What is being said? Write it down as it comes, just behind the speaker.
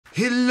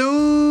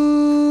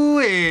Hello,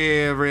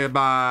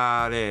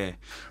 everybody.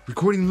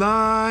 Recording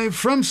live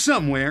from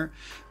somewhere.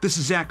 This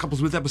is Zach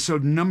Couples with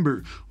episode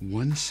number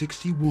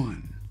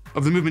 161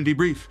 of the Movement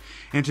Debrief.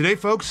 And today,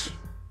 folks,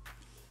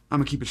 I'm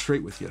going to keep it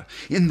straight with you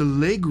in the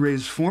leg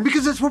raise form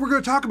because that's what we're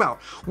going to talk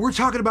about. We're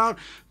talking about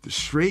the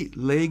straight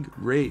leg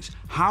raise,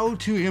 how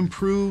to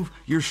improve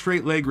your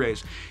straight leg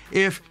raise.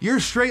 If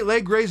your straight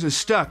leg raise is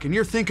stuck and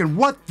you're thinking,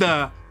 what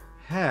the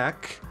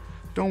heck?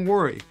 Don't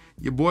worry.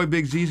 Your boy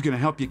Big Z is going to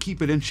help you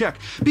keep it in check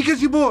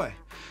because your boy,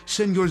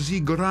 Senor Z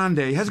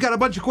Grande, has got a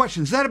bunch of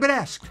questions that have been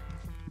asked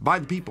by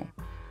the people.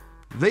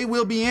 They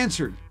will be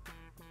answered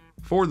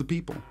for the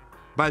people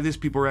by this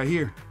people right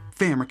here,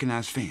 fam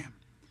recognized fam.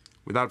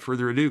 Without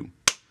further ado,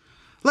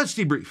 let's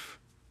debrief,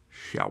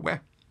 shall we?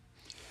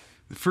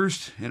 The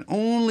first and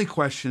only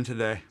question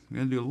today, I'm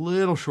going to do a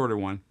little shorter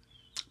one,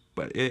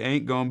 but it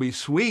ain't going to be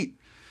sweet.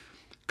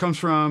 Comes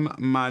from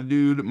my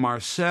dude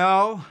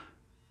Marcel.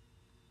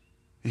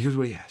 And here's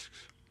what he asks.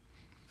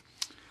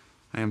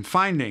 I am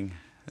finding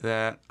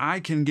that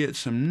I can get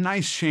some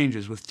nice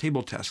changes with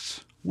table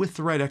tests with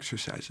the right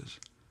exercises.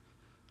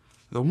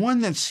 The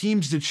one that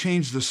seems to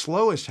change the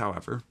slowest,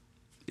 however,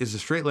 is the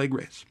straight leg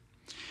raise.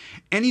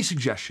 Any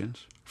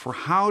suggestions for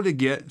how to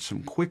get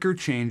some quicker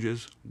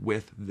changes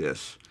with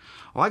this?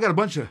 Well, I got a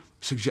bunch of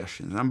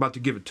suggestions, and I'm about to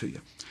give it to you.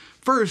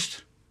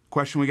 First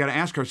question we got to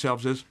ask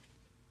ourselves is,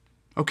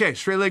 okay,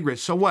 straight leg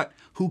raise, so what?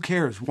 Who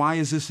cares? Why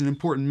is this an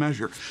important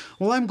measure?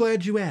 Well, I'm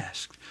glad you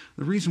asked.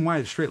 The reason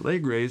why the straight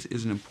leg raise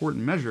is an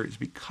important measure is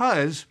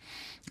because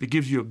it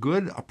gives you a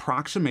good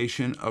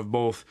approximation of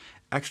both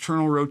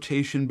external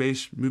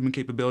rotation-based movement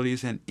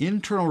capabilities and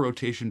internal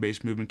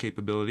rotation-based movement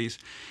capabilities,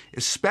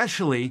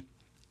 especially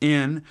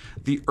in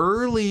the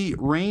early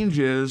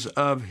ranges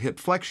of hip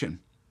flexion.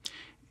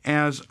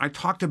 As I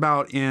talked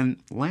about in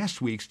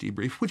last week's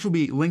debrief, which will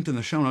be linked in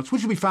the show notes,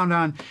 which will be found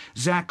on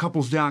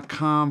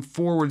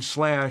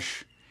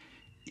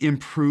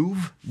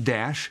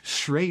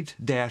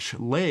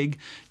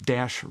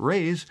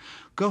zachcouples.com/improve-straight-leg-raise.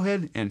 Go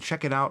ahead and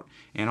check it out.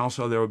 And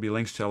also there will be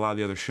links to a lot of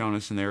the other show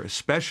notes in there,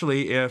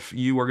 especially if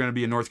you are going to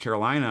be in North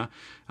Carolina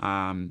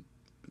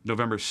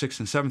November 6th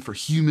and 7th for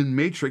Human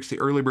Matrix. The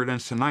early bird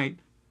ends tonight.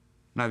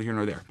 Neither here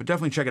nor there, but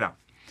definitely check it out.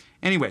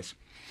 Anyways,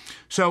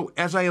 so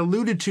as I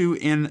alluded to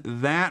in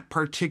that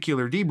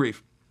particular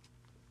debrief,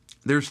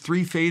 there's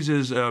 3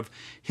 phases of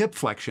hip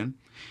flexion,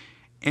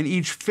 and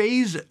each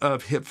phase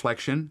of hip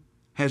flexion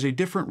has a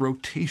different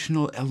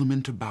rotational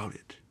element about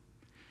it.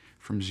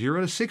 From 0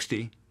 to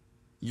 60,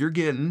 you're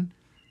getting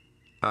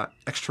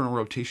external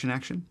rotation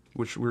action,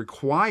 which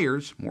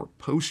requires more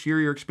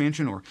posterior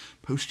expansion or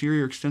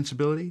posterior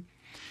extensibility.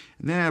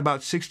 And then at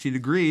about 60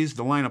 degrees,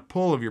 the line of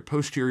pull of your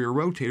posterior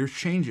rotators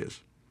changes.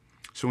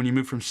 So when you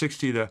move from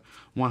 60 to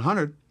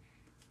 100,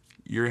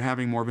 you're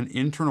having more of an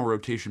internal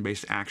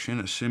rotation-based action,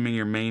 assuming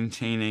you're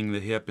maintaining the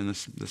hip in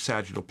the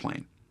sagittal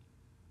plane.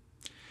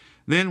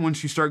 Then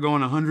once you start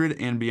going 100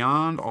 and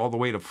beyond, all the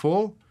way to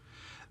full,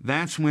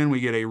 that's when we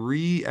get a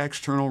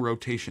external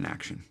rotation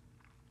action.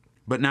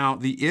 But now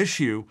the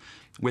issue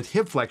with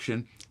hip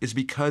flexion is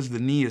because the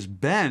knee is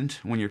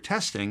bent when you're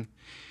testing,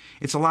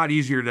 it's a lot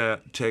easier to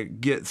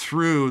get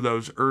through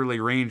those early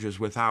ranges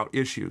without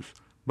issues.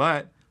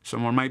 But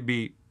someone might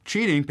be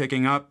cheating,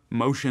 picking up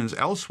motions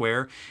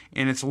elsewhere,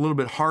 and it's a little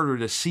bit harder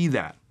to see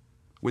that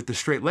with the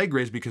straight leg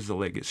raise because the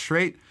leg is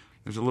straight.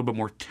 There's a little bit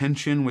more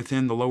tension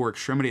within the lower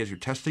extremity as you're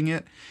testing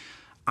it.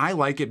 I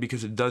like it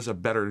because it does a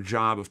better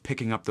job of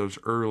picking up those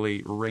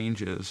early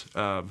ranges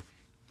of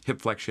hip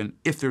flexion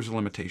if there's a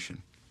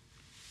limitation.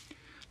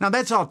 Now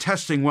that's all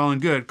testing well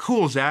and good.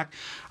 Cool, Zach.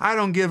 I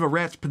don't give a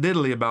rat's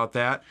padiddly about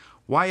that.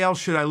 Why else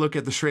should I look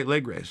at the straight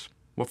leg raise?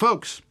 Well,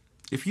 folks,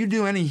 if you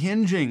do any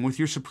hinging with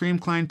your supreme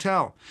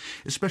clientele,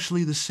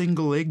 especially the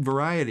single leg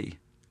variety,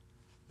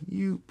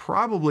 you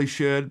probably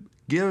should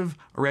give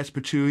a rat's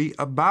patooey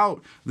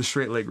about the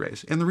straight leg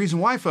raise. And the reason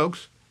why,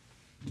 folks,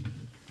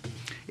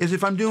 is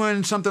if I'm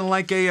doing something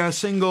like a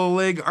single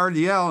leg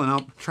RDL, and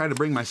I'll try to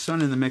bring my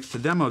son in the mix to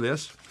demo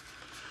this,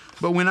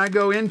 but when I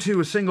go into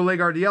a single leg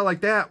RDL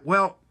like that,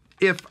 well,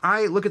 if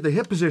I look at the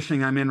hip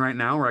positioning I'm in right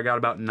now, where I got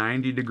about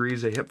 90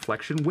 degrees of hip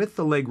flexion with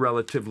the leg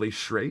relatively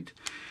straight,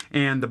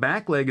 and the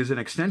back leg is an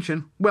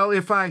extension, well,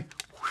 if I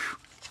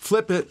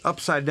flip it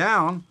upside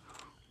down,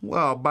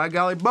 well, by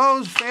golly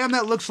bows, fam,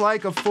 that looks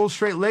like a full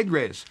straight leg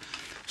raise.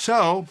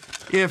 So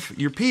if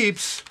your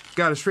peeps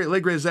got a straight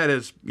leg raise that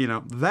is,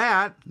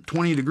 that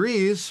 20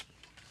 degrees,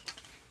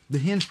 the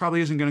hinge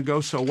probably isn't going to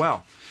go so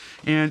well.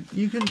 And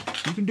you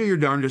can do your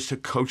darndest to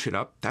coach it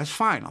up. That's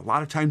fine. A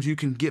lot of times you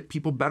can get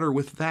people better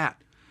with that.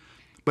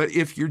 But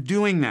if you're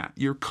doing that,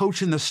 you're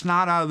coaching the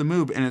snot out of the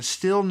move and it's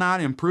still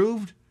not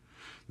improved,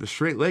 the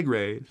straight leg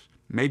raise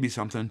may be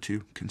something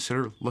to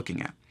consider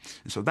looking at.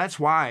 And so that's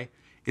why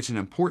it's an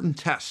important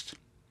test.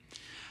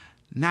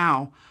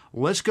 Now,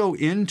 let's go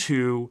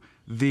into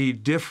the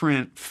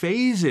different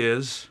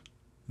phases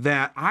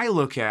that I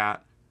look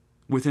at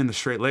within the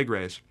straight leg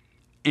raise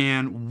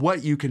and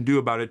what you can do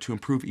about it to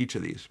improve each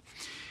of these.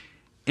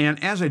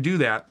 And as I do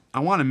that, I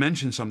want to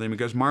mention something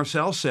because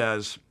Marcel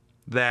says,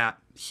 that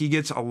he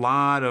gets a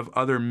lot of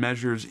other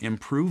measures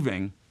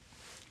improving,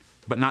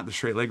 but not the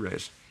straight leg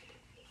raise.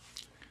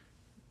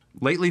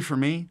 Lately for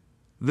me,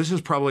 this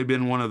has probably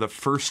been one of the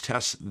first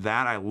tests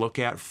that I look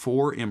at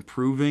for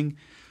improving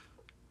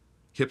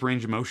hip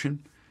range of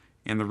motion.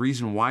 And the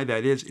reason why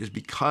that is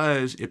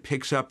because it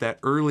picks up that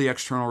early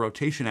external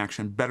rotation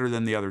action better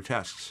than the other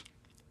tests.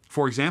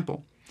 For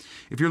example,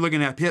 if you're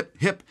looking at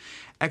hip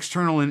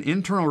external and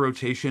internal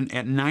rotation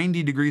at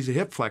 90 degrees of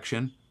hip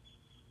flexion,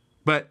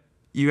 but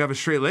you have a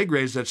straight leg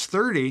raise that's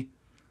 30,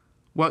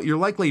 well, you're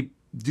likely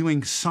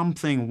doing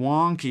something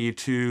wonky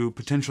to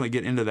potentially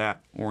get into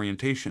that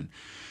orientation.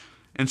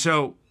 And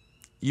so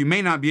you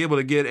may not be able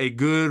to get a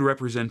good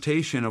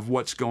representation of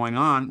what's going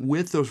on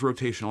with those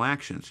rotational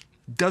actions.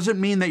 Doesn't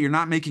mean that you're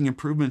not making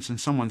improvements in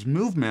someone's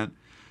movement,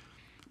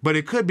 but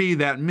it could be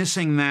that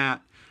missing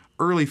that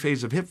early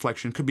phase of hip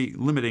flexion could be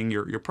limiting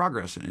your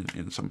progress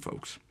in some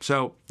folks.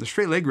 So the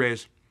straight leg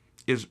raise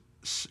is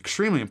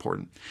extremely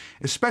important,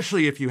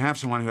 especially if you have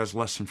someone who has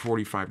less than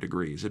 45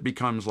 degrees. It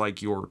becomes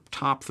like your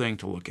top thing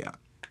to look at.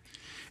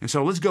 And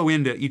so let's go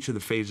into each of the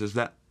phases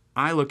that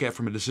I look at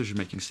from a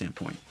decision-making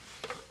standpoint.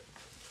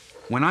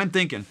 When I'm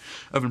thinking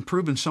of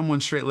improving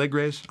someone's straight leg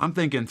raise, I'm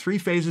thinking 3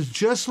 phases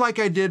just like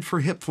I did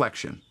for hip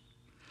flexion.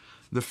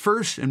 The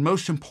first and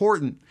most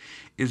important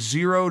is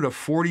 0 to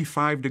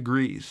 45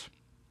 degrees.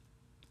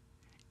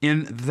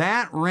 In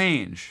that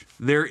range,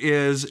 there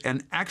is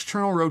an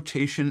external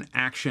rotation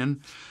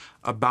action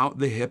about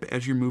the hip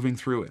as you're moving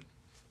through it.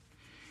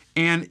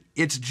 And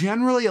it's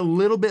generally a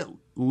little bit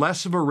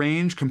less of a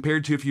range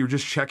compared to if you were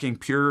just checking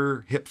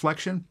pure hip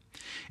flexion.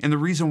 And the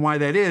reason why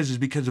that is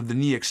because of the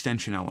knee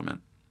extension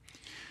element.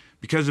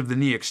 Because of the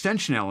knee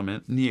extension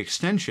element, knee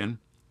extension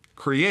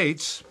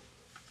creates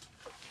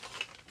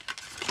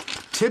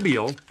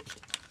tibial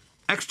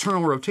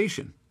external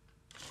rotation.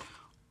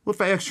 Well,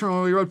 if I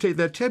externally rotate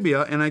that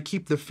tibia and I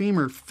keep the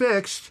femur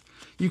fixed,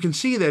 you can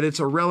see that it's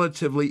a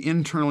relatively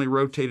internally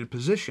rotated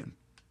position.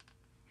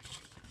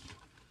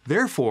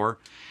 Therefore,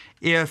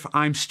 if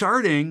I'm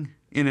starting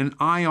in an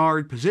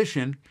IR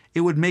position,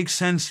 it would make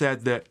sense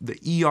that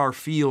the ER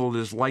field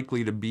is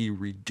likely to be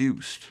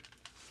reduced.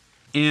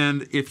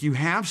 And if you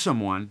have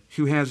someone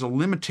who has a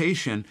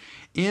limitation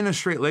in a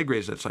straight leg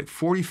raise that's like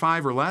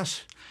 45 or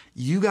less,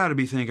 you got to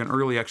be thinking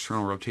early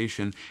external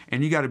rotation,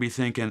 and you got to be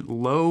thinking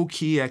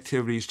low-key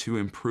activities to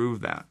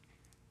improve that.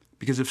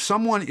 Because if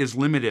someone is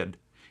limited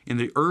in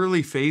the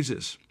early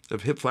phases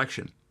of hip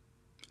flexion,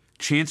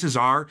 chances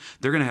are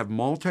they're going to have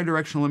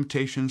multi-directional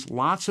limitations,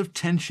 lots of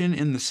tension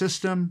in the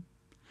system,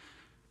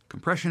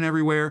 compression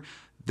everywhere.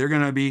 They're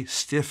going to be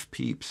stiff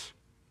peeps.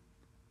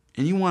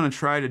 And you want to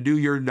try to do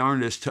your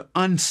darndest to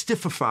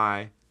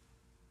unstiffify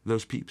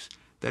those peeps.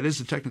 That is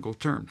the technical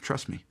term.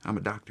 Trust me, I'm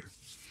a doctor.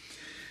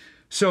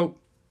 So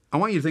I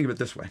want you to think of it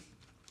this way.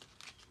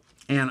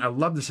 And I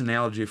love this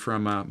analogy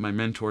from my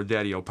mentor,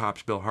 Daddy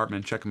O'Pops, Bill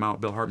Hartman. Check him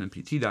out,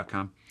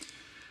 BillHartmanPT.com.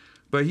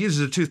 But he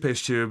uses a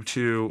toothpaste tube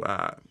to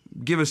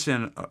give us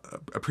an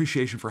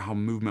appreciation for how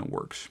movement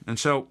works. And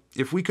so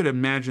if we could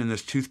imagine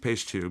this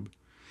toothpaste tube,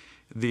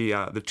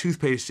 the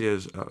toothpaste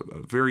is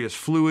various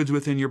fluids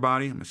within your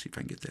body. Let me see if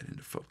I can get that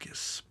into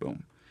focus.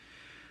 Boom.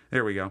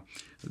 There we go.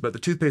 But the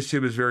toothpaste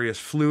tube is various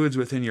fluids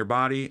within your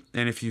body.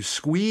 And if you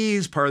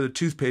squeeze part of the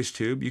toothpaste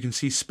tube, you can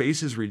see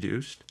space is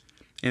reduced.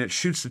 And it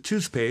shoots the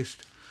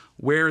toothpaste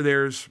where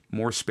there's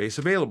more space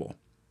available.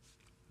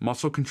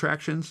 Muscle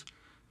contractions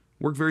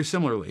work very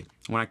similarly.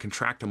 When I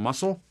contract a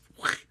muscle,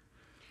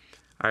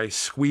 I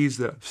squeeze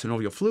the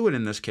synovial fluid,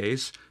 in this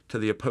case, to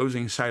the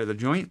opposing side of the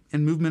joint,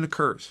 and movement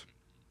occurs.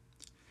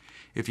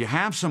 If you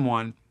have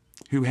someone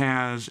who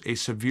has a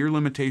severe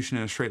limitation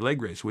in a straight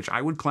leg raise, which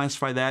I would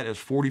classify that as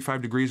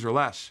 45 degrees or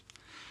less,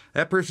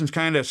 that person's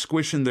kind of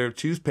squishing their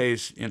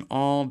toothpaste in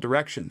all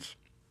directions,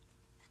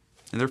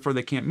 and therefore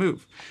they can't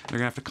move. They're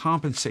going to have to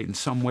compensate in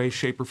some way,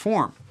 shape, or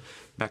form.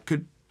 That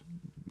could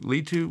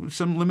lead to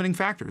some limiting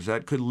factors.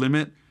 That could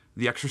limit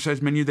the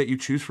exercise menu that you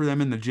choose for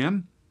them in the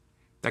gym.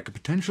 That could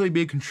potentially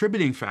be a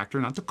contributing factor,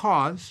 not the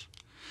cause,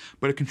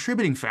 but a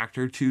contributing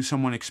factor to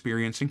someone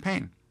experiencing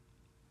pain.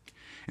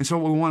 And so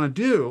what we want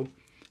to do,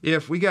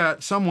 if we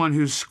got someone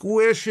who's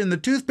squishing the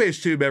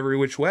toothpaste tube every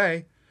which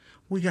way,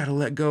 we got to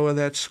let go of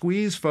that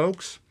squeeze,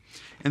 folks.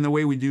 And the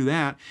way we do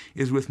that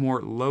is with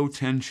more low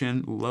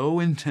tension, low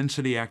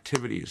intensity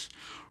activities.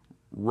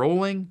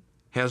 Rolling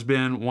has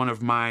been one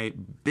of my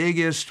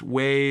biggest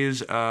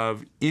ways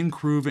of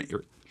improving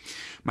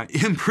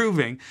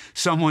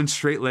someone's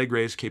straight leg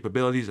raise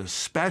capabilities,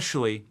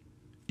 especially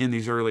in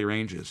these early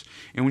ranges.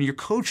 And when you're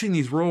coaching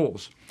these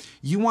rolls,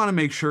 you want to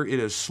make sure it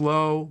is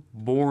slow,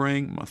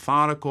 boring,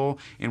 methodical,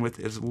 and with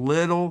as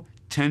little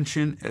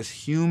tension as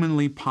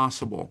humanly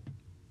possible.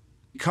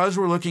 Because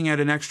we're looking at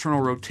an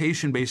external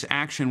rotation-based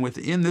action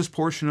within this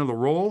portion of the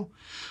roll,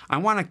 I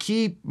want to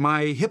keep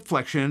my hip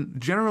flexion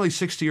generally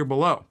 60 or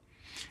below.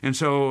 And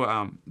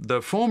so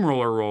the foam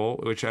roller roll,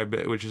 which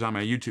is on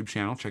my YouTube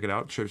channel, check it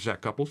out, shows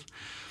Zach Couples.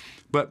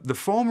 But the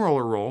foam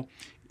roller roll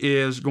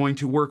is going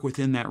to work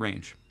within that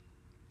range.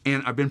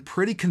 And I've been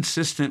pretty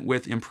consistent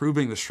with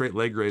improving the straight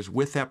leg raise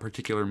with that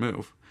particular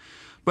move.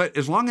 But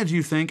as long as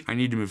you think I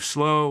need to move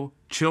slow,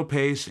 chill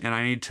pace, and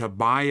I need to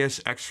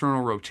bias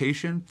external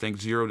rotation, think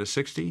 0 to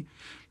 60,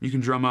 you can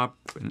drum up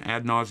an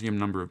ad nauseum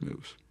number of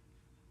moves.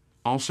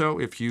 Also,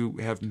 if you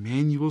have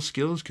manual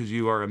skills, because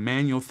you are a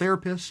manual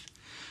therapist,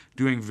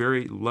 doing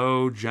very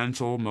low,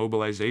 gentle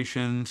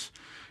mobilizations,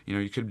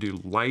 you could do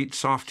light,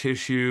 soft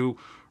tissue,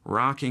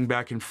 rocking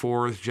back and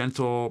forth,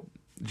 gentle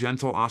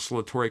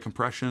oscillatory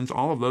compressions.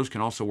 All of those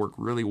can also work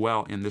really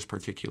well in this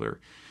particular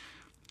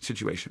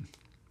situation.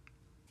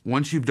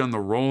 Once you've done the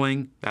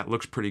rolling, that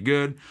looks pretty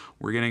good.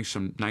 We're getting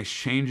some nice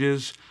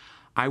changes.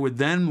 I would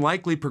then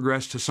likely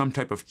progress to some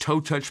type of toe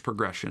touch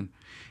progression.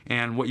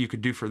 And what you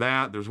could do for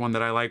that, there's one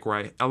that I like where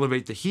I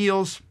elevate the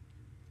heels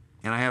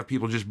and I have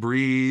people just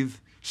breathe,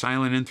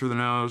 silent in through the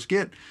nose,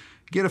 get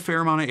a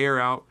fair amount of air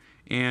out,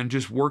 and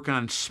just work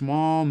on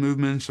small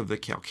movements of the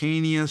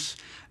calcaneus.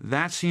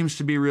 That seems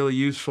to be really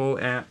useful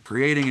at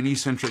creating an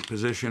eccentric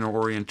position or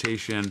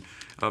orientation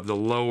of the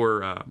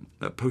lower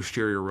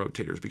posterior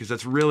rotators, because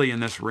that's really in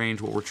this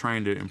range what we're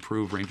trying to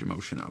improve range of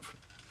motion of.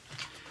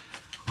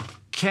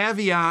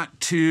 Caveat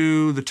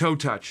to the toe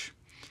touch.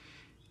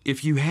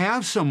 If you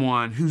have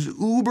someone who's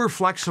uber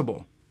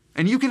flexible,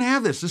 and you can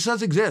have this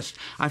does exist.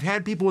 I've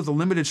had people with a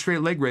limited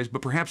straight leg raise,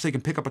 but perhaps they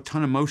can pick up a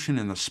ton of motion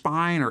in the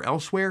spine or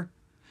elsewhere.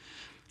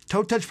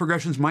 Toe touch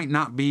progressions might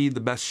not be the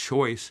best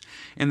choice.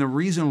 And the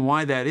reason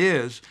why that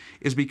is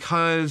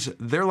because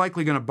they're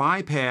likely going to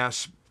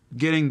bypass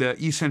getting the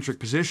eccentric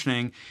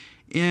positioning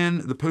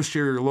in the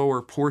posterior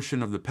lower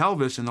portion of the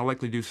pelvis, and they'll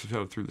likely do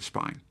so through the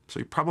spine. So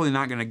you're probably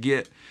not going to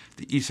get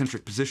the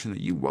eccentric position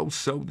that you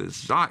so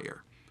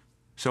desire.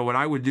 So what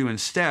I would do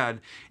instead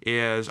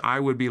is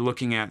I would be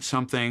looking at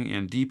something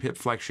in deep hip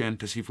flexion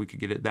to see if we could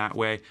get it that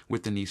way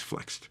with the knees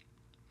flexed.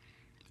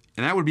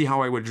 And that would be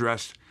how I would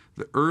address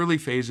the early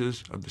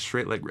phases of the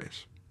straight leg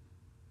raise.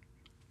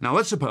 Now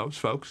let's suppose,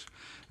 folks,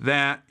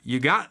 that you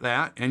got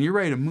that and you're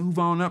ready to move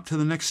on up to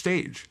the next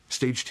stage.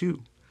 Stage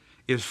 2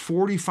 is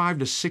 45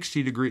 to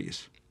 60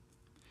 degrees.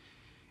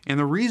 And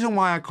the reason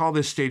why I call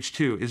this stage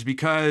 2 is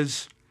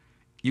because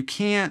you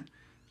can't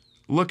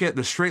look at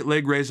the straight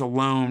leg raise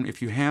alone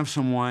if you have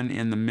someone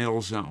in the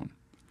middle zone.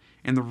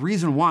 And the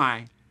reason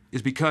why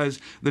is because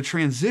the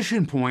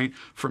transition point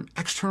from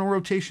external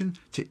rotation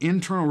to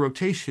internal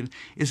rotation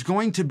is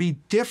going to be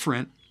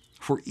different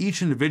for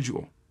each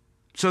individual.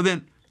 So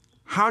then,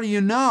 how do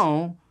you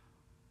know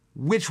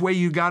which way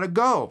you got to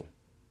go?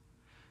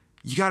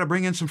 You got to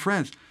bring in some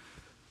friends.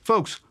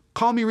 Folks,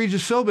 call me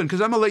Regis Philbin,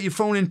 because I'm going to let you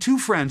phone in 2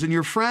 friends, and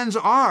your friends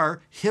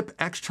are hip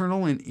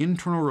external and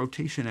internal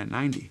rotation at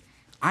 90.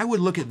 I would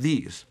look at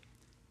these.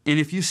 And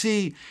if you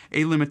see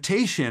a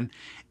limitation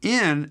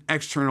in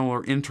external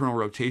or internal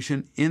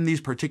rotation in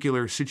these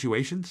particular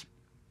situations,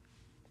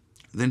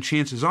 then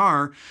chances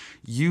are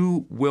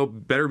you will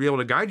better be able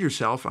to guide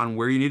yourself on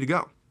where you need to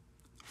go.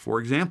 For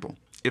example,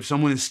 if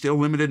someone is still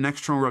limited in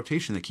external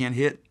rotation, they can't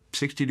hit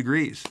 60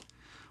 degrees,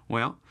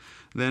 well,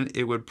 then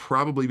it would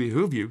probably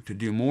behoove you to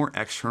do more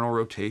external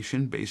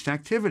rotation-based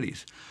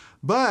activities.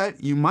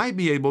 But you might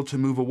be able to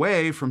move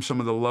away from some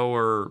of the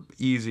lower,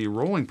 easy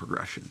rolling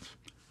progressions.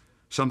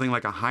 Something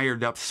like a higher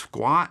depth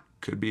squat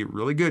could be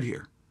really good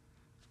here.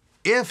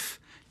 If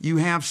you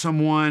have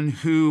someone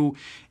who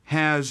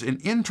has an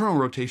internal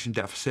rotation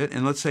deficit,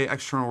 and let's say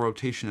external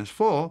rotation is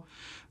full,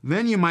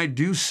 then you might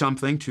do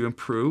something to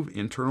improve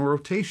internal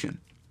rotation.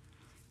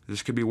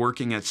 This could be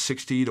working at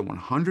 60 to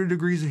 100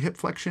 degrees of hip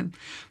flexion.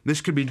 This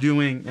could be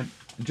doing, and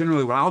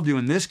generally what I'll do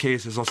in this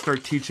case is I'll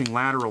start teaching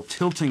lateral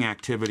tilting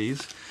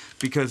activities,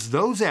 because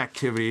those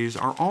activities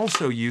are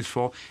also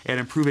useful at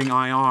improving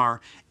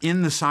IR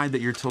in the side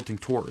that you're tilting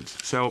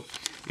towards. So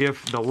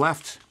if the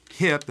left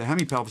hip, the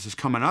hemipelvis, is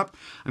coming up,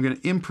 I'm going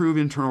to improve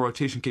internal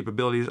rotation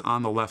capabilities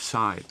on the left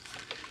side.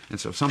 And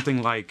so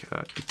something like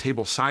a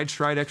table side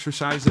stride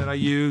exercise that I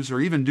use, or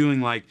even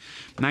doing like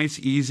nice,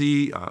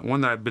 easy,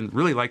 one that I've been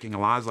really liking a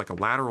lot is like a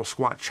lateral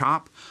squat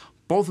chop.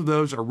 Both of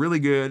those are really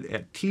good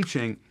at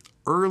teaching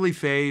early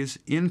phase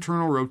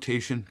internal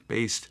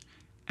rotation-based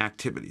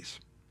activities.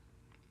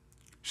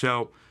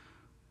 So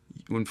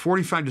when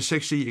 45 to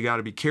 60, you got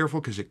to be careful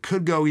because it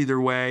could go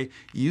either way.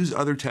 Use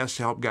other tests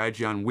to help guide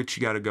you on which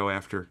you got to go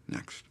after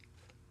next.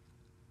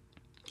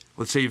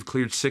 Let's say you've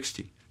cleared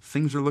 60.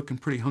 Things are looking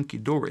pretty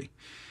hunky-dory.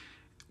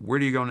 Where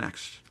do you go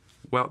next?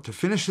 Well, to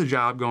finish the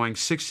job, going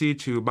 60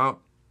 to about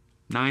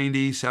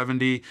 90,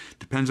 70,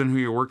 depends on who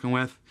you're working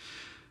with.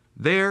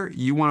 There,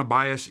 you want to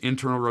bias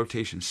internal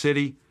rotation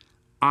city.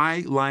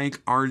 I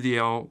like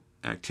RDL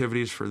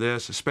activities for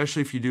this,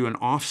 especially if you do an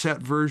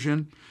offset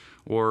version.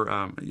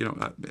 Or,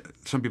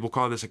 some people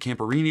call this a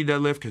Camperini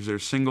deadlift because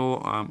there's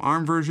single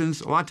arm versions.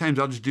 A lot of times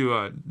I'll just do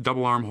a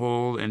double arm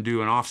hold and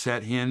do an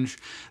offset hinge.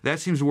 That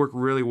seems to work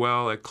really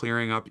well at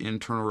clearing up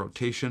internal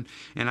rotation,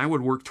 and I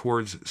would work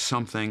towards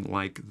something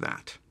like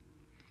that.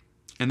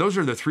 And those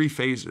are the 3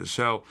 phases.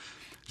 So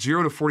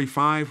 0 to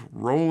 45,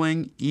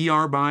 rolling,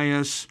 ER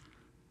bias,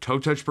 toe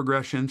touch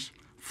progressions.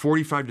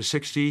 45 to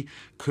 60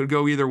 could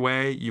go either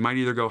way. You might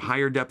either go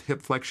higher depth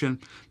hip flexion,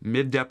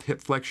 mid depth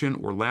hip flexion,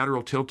 or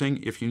lateral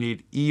tilting if you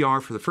need ER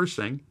for the first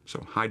thing,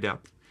 so high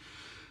depth.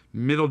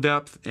 Middle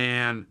depth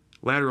and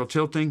lateral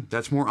tilting,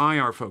 that's more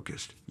IR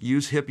focused.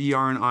 Use hip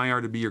ER and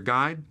IR to be your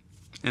guide.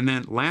 And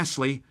then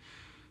lastly,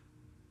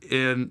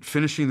 in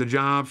finishing the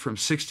job from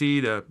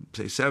 60 to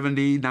say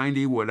 70,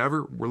 90,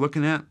 whatever we're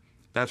looking at,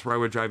 that's where I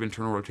would drive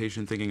internal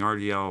rotation, thinking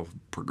RDL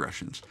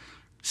progressions.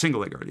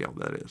 Single leg RDL,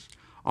 that is.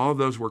 All of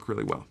those work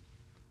really well.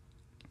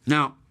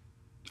 Now,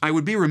 I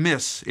would be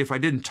remiss if I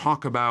didn't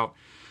talk about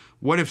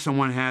what if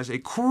someone has a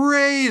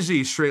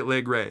crazy straight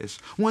leg raise,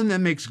 one that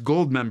makes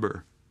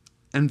Goldmember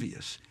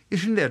envious.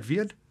 Isn't that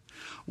weird?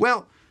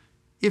 Well,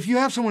 if you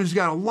have someone who's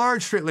got a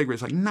large straight leg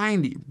raise, like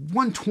 90,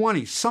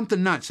 120,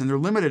 something nuts, and they're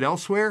limited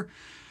elsewhere,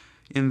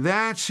 in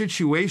that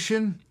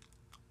situation,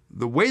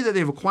 the way that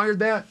they've acquired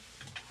that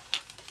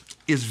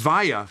is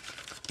via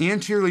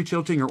anteriorly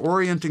tilting or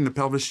orienting the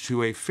pelvis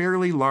to a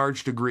fairly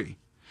large degree.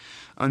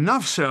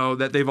 Enough so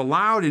that they've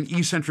allowed an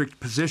eccentric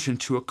position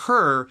to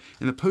occur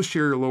in the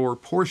posterior lower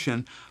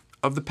portion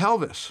of the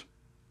pelvis.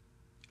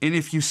 And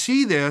if you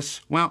see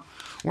this, well,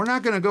 we're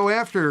not going to go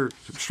after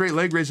straight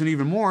leg raise and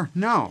even more.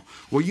 No.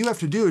 What you have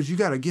to do is you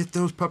got to get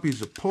those puppies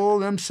to pull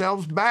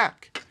themselves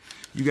back.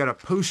 You got to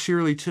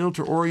posteriorly tilt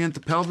or orient the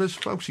pelvis.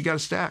 Folks, you got to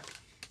stack.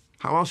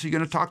 How else are you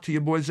going to talk to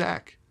your boy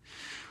Zach?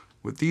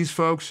 With these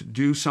folks,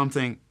 do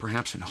something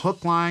perhaps in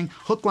hook lying.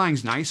 Hook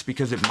lying's nice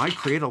because it might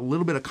create a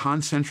little bit of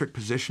concentric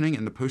positioning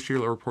in the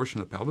posterior lower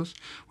portion of the pelvis,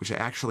 which they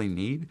actually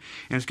need.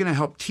 And it's going to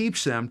help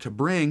teach them to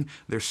bring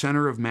their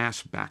center of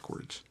mass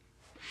backwards.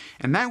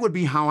 And that would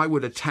be how I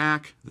would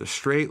attack the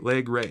straight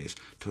leg raise.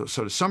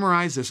 So to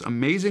summarize this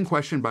amazing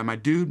question by my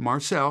dude,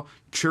 Marcel,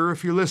 sure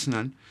if you're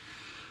listening,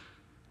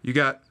 you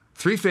got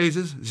 3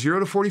 phases, 0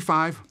 to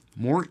 45,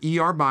 more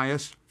ER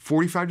bias,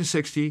 45 to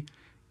 60,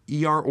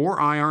 ER or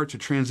IR to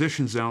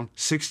transition zone,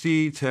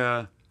 60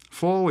 to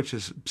full, which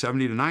is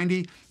 70 to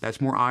 90,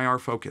 that's more IR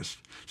focused.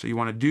 So you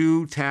want to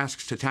do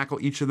tasks to tackle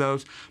each of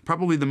those.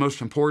 Probably the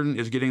most important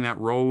is getting that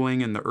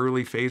rolling in the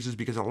early phases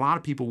because a lot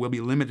of people will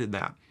be limited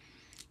that.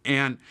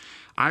 And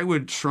I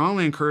would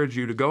strongly encourage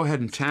you to go ahead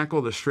and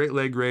tackle the straight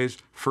leg raise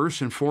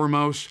first and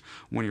foremost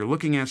when you're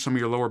looking at some of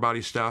your lower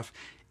body stuff,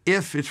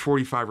 if it's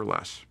 45 or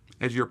less.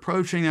 As you're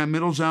approaching that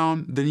middle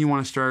zone, then you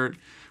want to start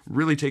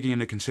really taking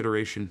into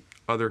consideration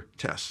other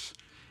tests.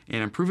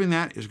 And improving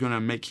that is going to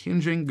make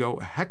hinging go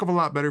a heck of a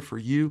lot better for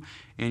you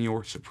and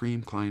your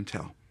supreme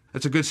clientele.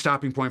 That's a good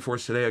stopping point for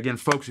us today. Again,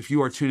 folks, if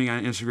you are tuning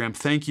on Instagram,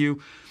 thank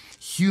you.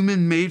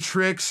 Human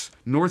Matrix,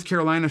 North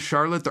Carolina,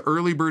 Charlotte. The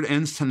early bird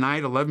ends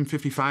tonight,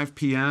 11:55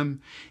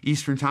 p.m.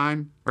 Eastern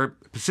Time, or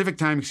Pacific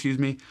Time, excuse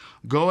me.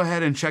 Go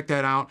ahead and check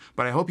that out.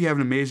 But I hope you have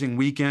an amazing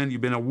weekend.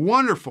 You've been a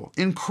wonderful,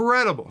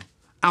 incredible,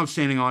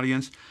 outstanding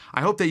audience.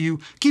 I hope that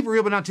you keep it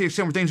real, but not to the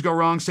extent where things go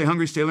wrong. Stay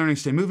hungry, stay learning,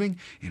 stay moving,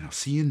 and I'll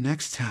see you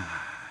next time.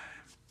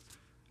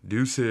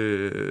 Deuces.